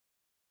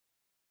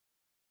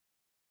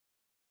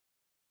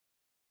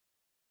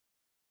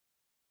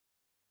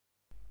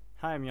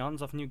Hi, I'm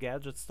Jans of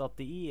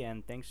NewGadgets.de,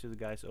 and thanks to the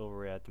guys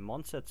over at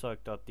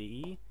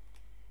monsterzeug.de,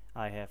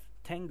 I have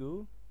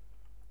Tengu.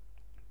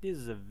 This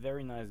is a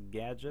very nice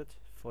gadget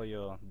for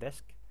your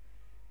desk.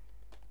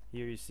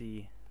 Here you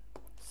see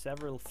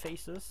several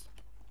faces,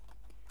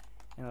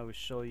 and I will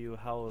show you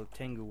how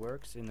Tengu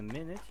works in a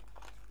minute.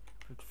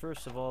 But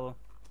first of all,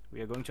 we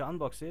are going to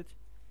unbox it.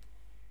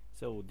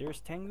 So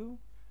there's Tengu,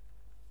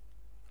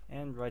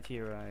 and right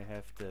here I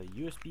have the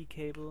USB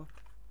cable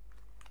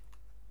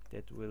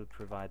that will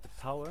provide the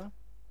power.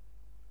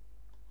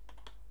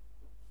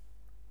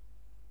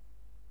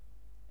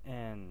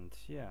 And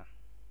yeah,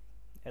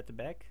 at the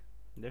back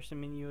there's a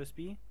mini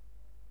USB.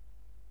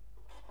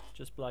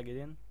 Just plug it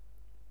in,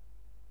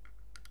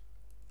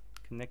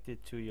 connect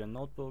it to your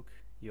notebook,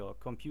 your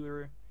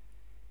computer,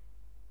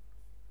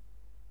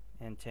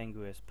 and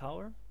Tengu has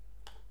power.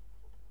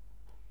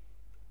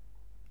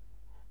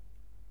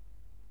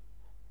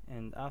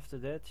 And after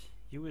that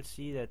you will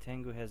see that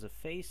Tengu has a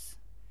face,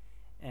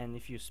 and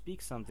if you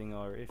speak something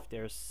or if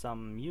there's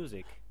some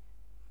music,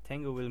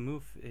 Tengu will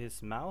move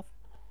his mouth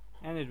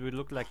and it will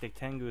look like the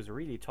Tengu is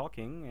really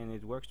talking, and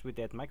it works with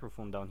that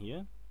microphone down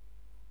here.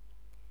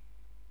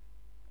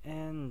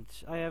 And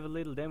I have a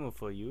little demo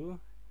for you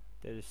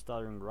that is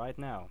starting right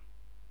now.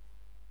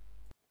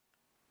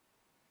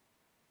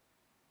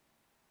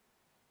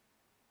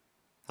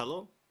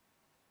 Hello?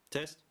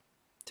 Test?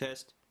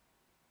 Test?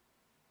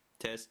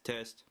 Test,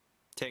 test.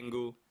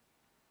 Tengu.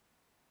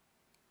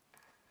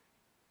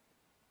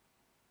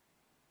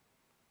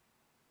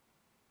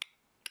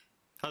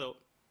 Hello.